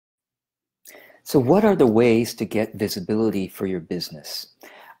So what are the ways to get visibility for your business?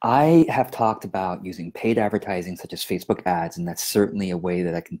 I have talked about using paid advertising such as Facebook ads, and that's certainly a way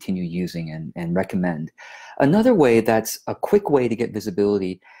that I continue using and recommend. Another way that's a quick way to get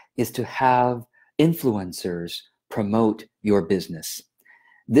visibility is to have influencers promote your business.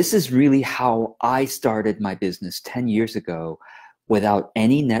 This is really how I started my business 10 years ago without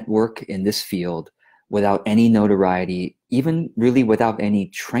any network in this field, without any notoriety, even really without any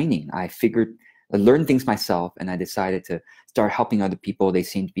training. I learned things myself, and I decided to start helping other people. They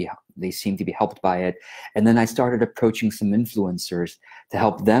seemed to be helped by it. And then I started approaching some influencers to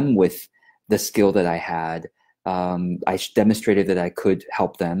help them with the skill that I had. I demonstrated that I could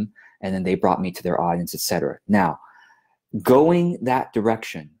help them, and then they brought me to their audience, etc. Now, going that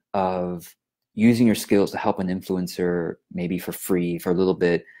direction of using your skills to help an influencer, maybe for free for a little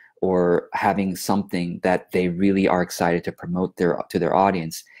bit, or having something that they really are excited to promote to their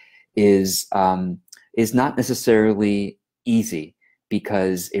audience, is not necessarily easy,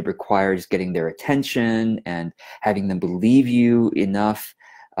 because it requires getting their attention and having them believe you enough,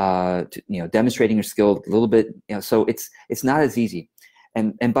 demonstrating your skill a little bit. So it's not as easy.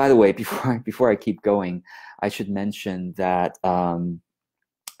 And by the way, before I keep going, I should mention that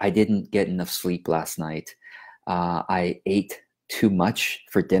I didn't get enough sleep last night. I ate too much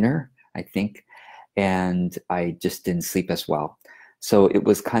for dinner, I think, and I just didn't sleep as well. So it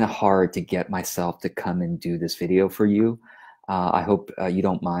was kind of hard to get myself to come and do this video for you. I hope you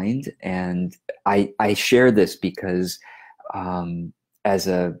don't mind. And I share this because as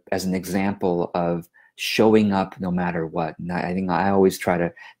an example of showing up no matter what. And I think I always try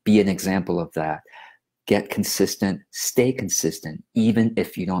to be an example of that. Get consistent, stay consistent, even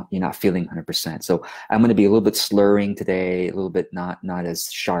if you're not feeling 100%. So I'm going to be a little bit slurring today, a little bit not as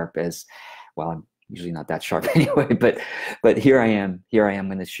sharp as, well, I'm usually not that sharp anyway, but here I am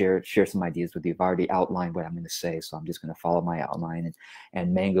going to share some ideas with you. I've already outlined what I'm going to say, so I'm just going to follow my outline,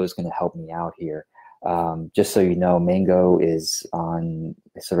 and Mango is going to help me out here. Just so you know, Mango is on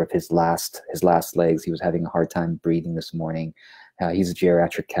sort of his last legs. He was having a hard time breathing this morning. He's a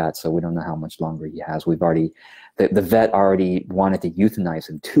geriatric cat, so we don't know how much longer he has. The vet already wanted to euthanize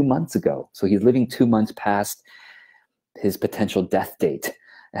him 2 months ago. So he's living 2 months past his potential death date.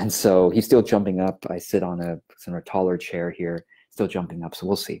 And so he's still jumping up. I sit on a sort of taller chair here, still jumping up. So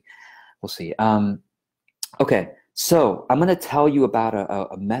we'll see. Okay. So I'm going to tell you about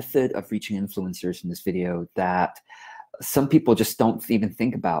a method of reaching influencers in this video that some people just don't even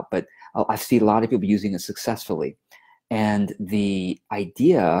think about, but I see a lot of people using it successfully. And the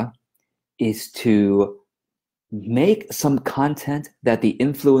idea is to make some content that the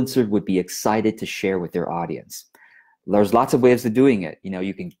influencer would be excited to share with their audience. There's lots of ways of doing it.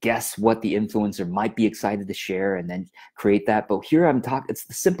 You can guess what the influencer might be excited to share and then create that. But here it's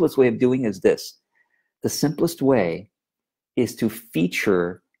the simplest way of doing is this. The simplest way is to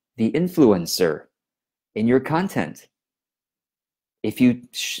feature the influencer in your content. If you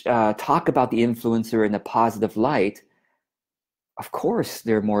talk about the influencer in a positive light, of course,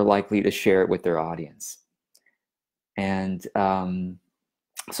 they're more likely to share it with their audience. And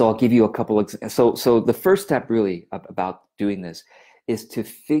so I'll give you a couple of, so the first step really about doing this is to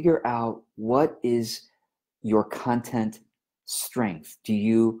figure out what is your content strength. Do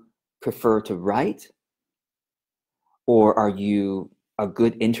you prefer to write? Or are you a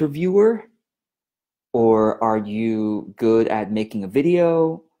good interviewer? Or are you good at making a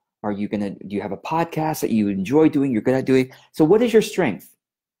video? Do you have a podcast that you enjoy doing, you're good at doing? So what is your strength?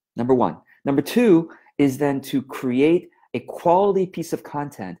 Number one. Number two is then to create a quality piece of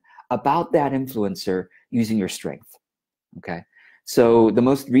content about that influencer using your strength, okay? So the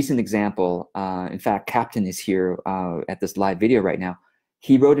most recent example, in fact, Captain is here at this live video right now.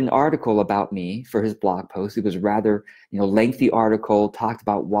 He wrote an article about me for his blog post. It was rather, lengthy article, talked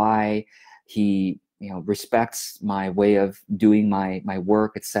about why he, respects my way of doing my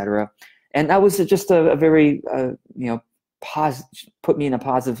work, etc. And that was just a very, put me in a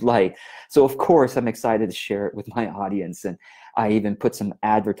positive light. So of course, I'm excited to share it with my audience. And I even put some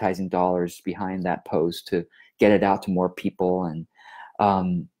advertising dollars behind that post to get it out to more people.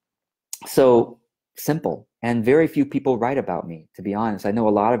 And so simple. And very few people write about me, to be honest. I know a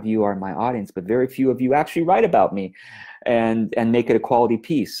lot of you are in my audience, but very few of you actually write about me and make it a quality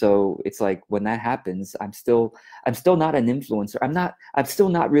piece. So it's like when that happens, I'm still not an influencer. I'm still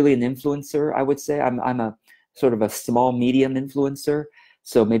not really an influencer, I would say. I'm a sort of a small medium influencer.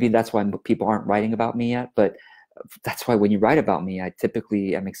 So maybe that's why people aren't writing about me yet. But that's why when you write about me, I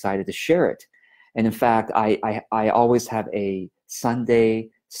typically am excited to share it. And in fact, I always have a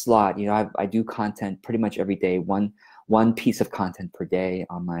Sunday slot. I do content pretty much every day, one one piece of content per day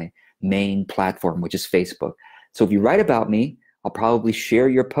on my main platform, which is Facebook. So if you write about me, I'll probably share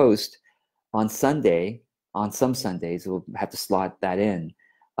your post on Sunday. On some Sundays, we'll have to slot that in.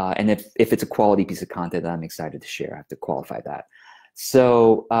 And if it's a quality piece of content that I'm excited to share, I have to qualify that.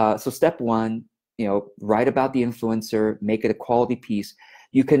 So, so step one, write about the influencer, make it a quality piece.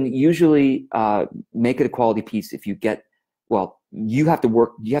 You can usually make it a quality piece if you get, well, you have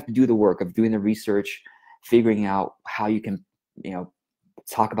to do the work of doing the research, figuring out how you can,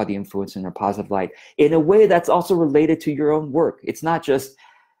 talk about the influencer in a positive light in a way that's also related to your own work. It's not just,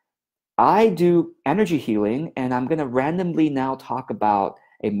 I do energy healing and I'm going to randomly now talk about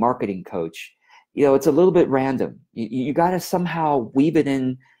a marketing coach. It's a little bit random. You got to somehow weave it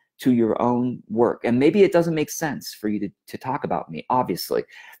in to your own work. And maybe it doesn't make sense for you to talk about me, obviously.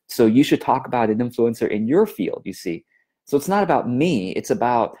 So you should talk about an influencer in your field, you see. So it's not about me, it's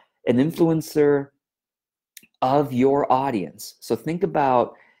about an influencer of your audience. So think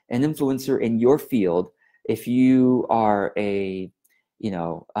about an influencer in your field. If you are a,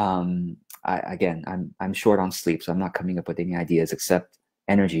 again, I'm short on sleep, so I'm not coming up with any ideas except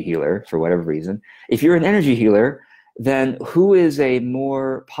energy healer for whatever reason. If you're an energy healer, then who is a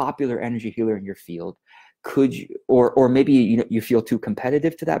more popular energy healer in your field? Could you, or maybe you feel too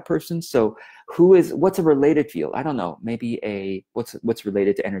competitive to that person. So what's a related field? I don't know. Maybe what's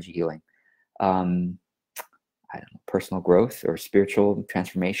related to energy healing? I don't know, personal growth or spiritual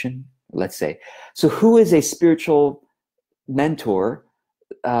transformation, let's say. So who is a spiritual mentor?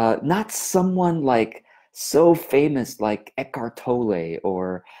 Not someone like so famous like Eckhart Tolle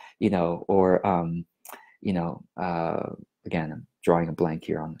or again, I'm drawing a blank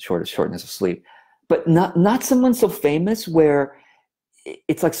here on shortness of sleep, but not someone so famous where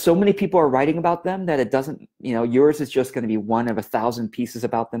it's like so many people are writing about them that it doesn't, yours is just going to be one of 1,000 pieces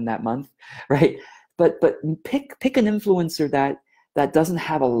about them that month, right? But pick an influencer that doesn't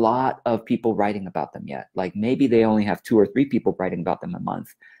have a lot of people writing about them yet. Like maybe they only have 2 or 3 people writing about them a month.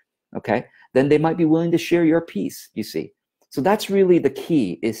 Okay, then they might be willing to share your piece, you see. So that's really the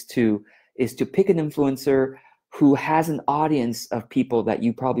key, is to pick an influencer who has an audience of people that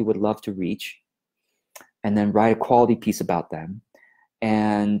you probably would love to reach, and then write a quality piece about them.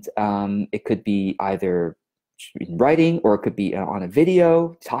 And it could be either in writing, or it could be on a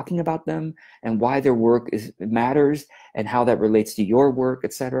video talking about them and why their work matters and how that relates to your work,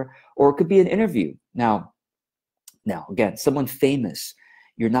 etc. Or it could be an interview. Now again, someone famous,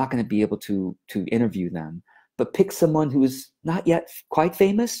 you're not going to be able to interview them, but pick someone who is not yet quite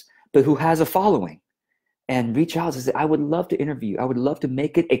famous, but who has a following, and reach out and say, I would love to interview. I would love to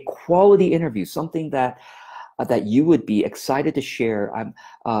make it a quality interview, something that you would be excited to share.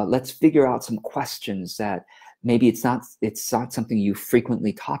 Let's figure out some questions that maybe it's not something you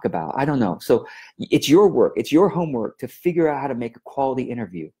frequently talk about. I don't know. So it's your work. It's your homework to figure out how to make a quality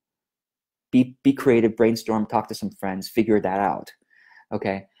interview. Be creative, brainstorm, talk to some friends, figure that out.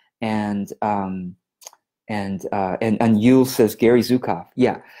 Okay. And Yule says Gary Zukav.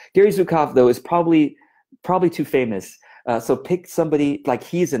 Yeah. Gary Zukav, though, is probably too famous. So pick somebody, like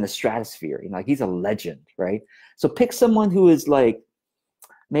he's in the stratosphere, like he's a legend, right? So pick someone who is like,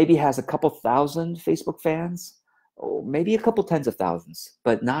 maybe has a couple thousand Facebook fans, or maybe a couple tens of thousands,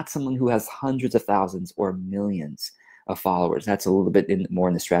 but not someone who has hundreds of thousands or millions of followers. That's a little bit more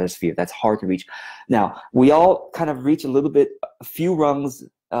in the stratosphere. That's hard to reach. Now, we all kind of reach a few rungs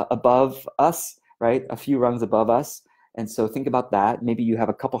above us, right? A few rungs above us. And so think about that. Maybe you have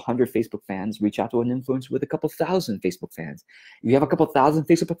a couple hundred Facebook fans, reach out to an influencer with a couple thousand Facebook fans. If you have a couple thousand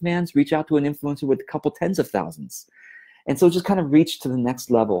Facebook fans, reach out to an influencer with a couple tens of thousands. And so just kind of reach to the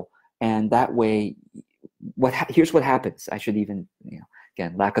next level. And that way, here's what happens. I should even,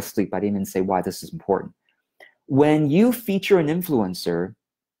 again, lack of sleep. I didn't even say why this is important. When you feature an influencer,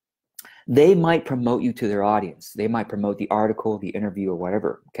 they might promote you to their audience. They might promote the article, the interview, or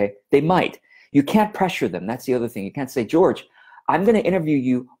whatever, okay? They might. You can't pressure them. That's the other thing. You can't say, George, I'm going to interview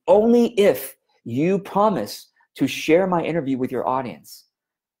you only if you promise to share my interview with your audience.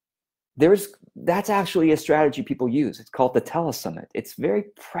 That's actually a strategy people use. It's called the telesummit. It's very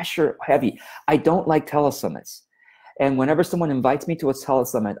pressure heavy. I don't like telesummits. And whenever someone invites me to a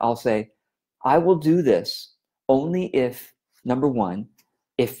telesummit, I'll say, I will do this only if, number one,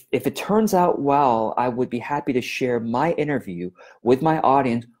 if it turns out well, I would be happy to share my interview with my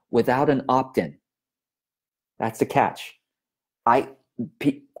audience without an opt-in. That's the catch. I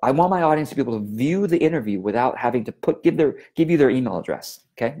want my audience to be able to view the interview without having to give you their email address.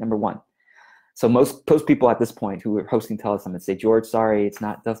 Okay, number one. So most people at this point who are hosting telesummits say, George, sorry,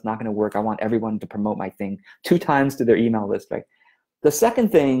 that's not going to work. I want everyone to promote my thing 2 times to their email list, right? The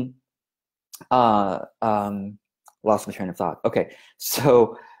second thing, Lost my train of thought. Okay,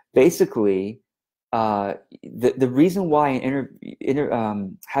 so basically, the reason why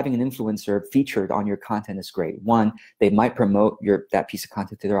having an influencer featured on your content is great. One, they might promote that piece of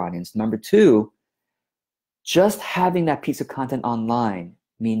content to their audience. Number two, just having that piece of content online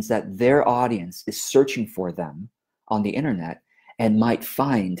means that their audience is searching for them on the internet and might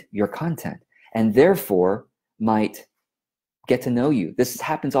find your content and therefore might get to know you. This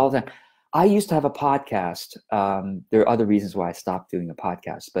happens all the time. I used to have a podcast. There are other reasons why I stopped doing a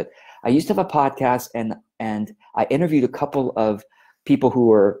podcast, but I used to have a podcast, and I interviewed a couple of people who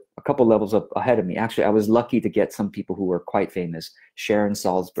were a couple levels up ahead of me. Actually, I was lucky to get some people who were quite famous. Sharon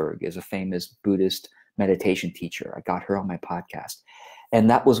Salzberg is a famous Buddhist meditation teacher. I got her on my podcast. And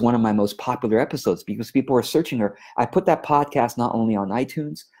that was one of my most popular episodes because people were searching her. I put that podcast not only on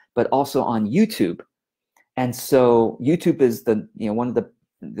iTunes, but also on YouTube. And so YouTube is the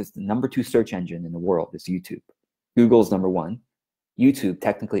number 2 search engine in the world is YouTube. Google's number 1. YouTube,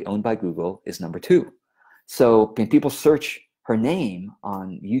 technically owned by Google, is number 2. So when people search her name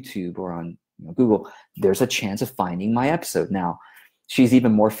on YouTube or on Google, there's a chance of finding my episode. Now, she's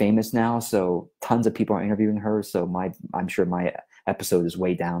even more famous now, so tons of people are interviewing her. So I'm sure my episode is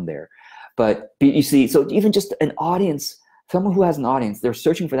way down there. But you see, so even just an audience, someone who has an audience, they're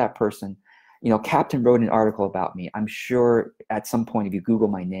searching for that person. Captain wrote an article about me. I'm sure at some point, if you Google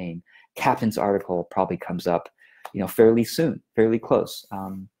my name, Captain's article probably comes up, fairly soon, fairly close.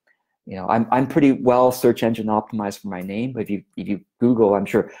 I'm pretty well search engine optimized for my name. But if you Google, I'm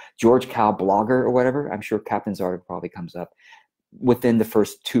sure George Kao blogger or whatever, I'm sure Captain's article probably comes up within the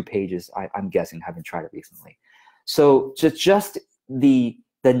first 2 pages. I'm guessing, haven't tried it recently. So just the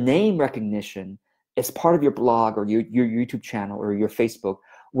name recognition as part of your blog or your YouTube channel or your Facebook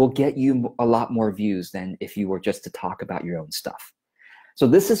will get you a lot more views than if you were just to talk about your own stuff. So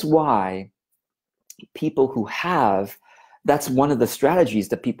this is why people who that's one of the strategies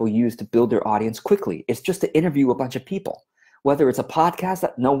that people use to build their audience quickly. It's just to interview a bunch of people, whether it's a podcast.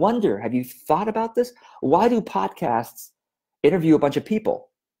 No wonder, have you thought about this? Why do podcasts interview a bunch of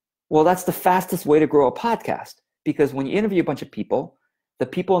people? Well, that's the fastest way to grow a podcast, because when you interview a bunch of people, the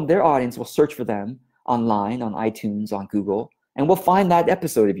people in their audience will search for them online, on iTunes, on Google, and we'll find that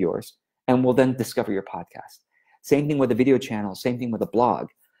episode of yours, and we'll then discover your podcast. Same thing with a video channel, same thing with a blog.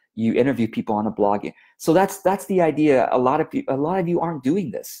 You interview people on a blog. So that's the idea. A lot of you aren't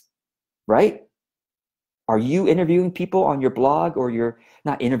doing this, right? Are you interviewing people on your blog, or you're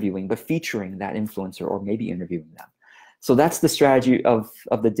not interviewing, but featuring that influencer, or maybe interviewing them? So that's the strategy of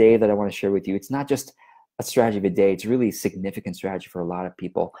the day that I want to share with you. It's not just a strategy of a day. It's really a significant strategy for a lot of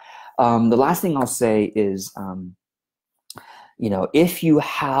people. The last thing I'll say is, if you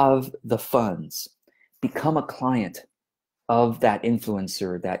have the funds, become a client of that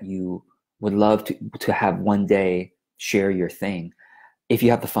influencer that you would love to have one day share your thing. If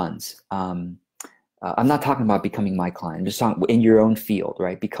you have the funds, I'm not talking about becoming my client. I'm just talking in your own field,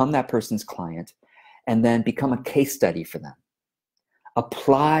 right? Become that person's client, and then become a case study for them.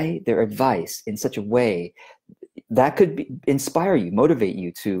 Apply their advice in such a way that could inspire you, motivate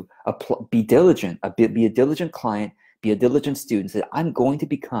you to be diligent, be a diligent client, be a diligent student. That I'm going to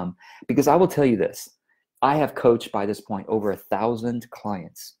become, because I will tell you this, I have coached by this point over 1,000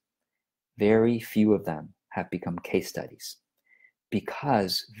 clients. Very few of them have become case studies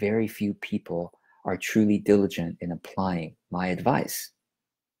because very few people are truly diligent in applying my advice.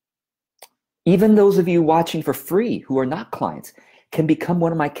 Even those of you watching for free who are not clients can become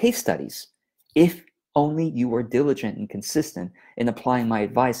one of my case studies if only you are diligent and consistent in applying my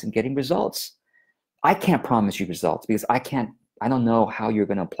advice and getting results. I can't promise you results because I don't know how you're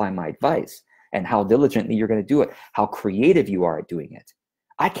going to apply my advice and how diligently you're going to do it, how creative you are at doing it.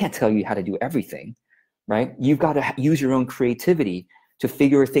 I can't tell you how to do everything, right? You've got to use your own creativity to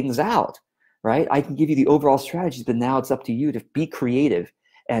figure things out, right? I can give you the overall strategies, but now it's up to you to be creative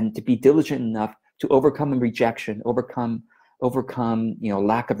and to be diligent enough to overcome rejection, overcome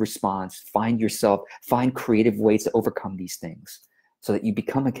lack of response, find creative ways to overcome these things so that you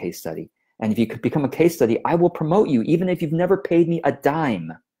become a case study. And if you could become a case study, I will promote you. Even if you've never paid me a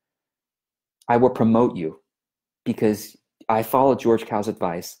dime, I will promote you because I followed George Kao's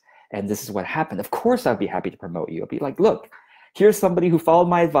advice and this is what happened. Of course, I'd be happy to promote you. I'd be like, look, here's somebody who followed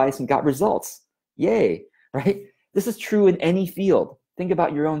my advice and got results. Yay, right? This is true in any field. Think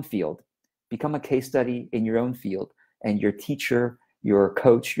about your own field. Become a case study in your own field, and your teacher, your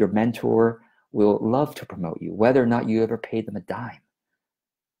coach, your mentor will love to promote you, whether or not you ever paid them a dime.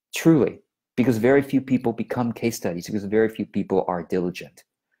 Truly, because very few people become case studies, because very few people are diligent,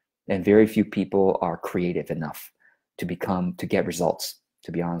 and very few people are creative enough to get results.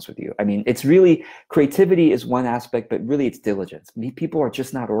 to be honest with you. I mean, it's really, creativity is one aspect, but really it's diligence. People are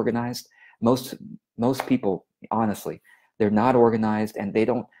just not organized. Most people, honestly, they're not organized, and they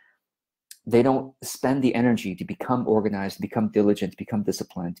don't spend the energy to become organized, to become diligent, to become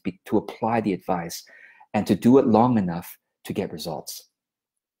disciplined, to apply the advice, and to do it long enough to get results.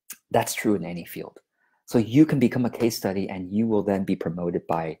 That's true in any field. So you can become a case study, and you will then be promoted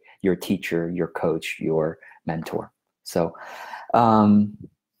by your teacher, your coach, your mentor. So,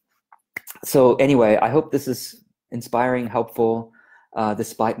 so anyway, I hope this is inspiring, helpful,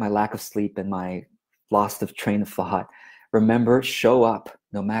 despite my lack of sleep and my loss of train of thought. Remember, show up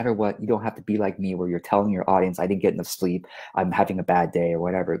no matter what. You don't have to be like me where you're telling your audience, I didn't get enough sleep, I'm having a bad day or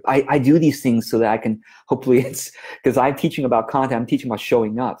whatever. I do these things so that I can, hopefully it's, because I'm teaching about content, I'm teaching about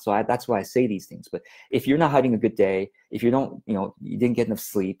showing up. So that's why I say these things. But if you're not having a good day, if you don't, you didn't get enough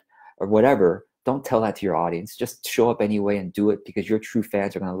sleep or whatever, don't tell that to your audience. Just show up anyway and do it, because your true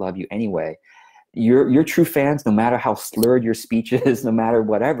fans are going to love you anyway. Your true fans, no matter how slurred your speech is, no matter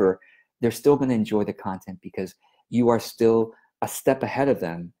whatever, they're still going to enjoy the content because you are still a step ahead of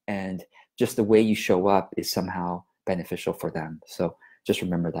them, and just the way you show up is somehow beneficial for them. So just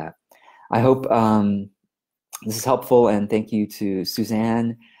remember that. I hope this is helpful, and thank you to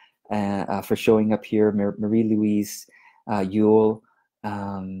Suzanne for showing up here, Marie-Louise Yule.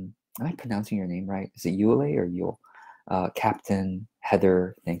 Am I pronouncing your name right? Is it Yule or Yule? Captain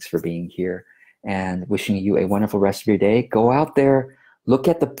Heather, thanks for being here, and wishing you a wonderful rest of your day. Go out there, look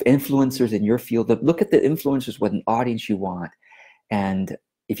at the influencers in your field, look at the influencers with an audience you want. And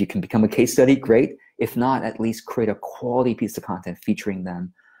if you can become a case study, great. If not, at least create a quality piece of content featuring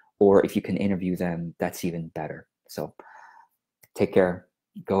them. Or if you can interview them, that's even better. So take care,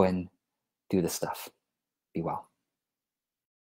 go and do the stuff. Be well.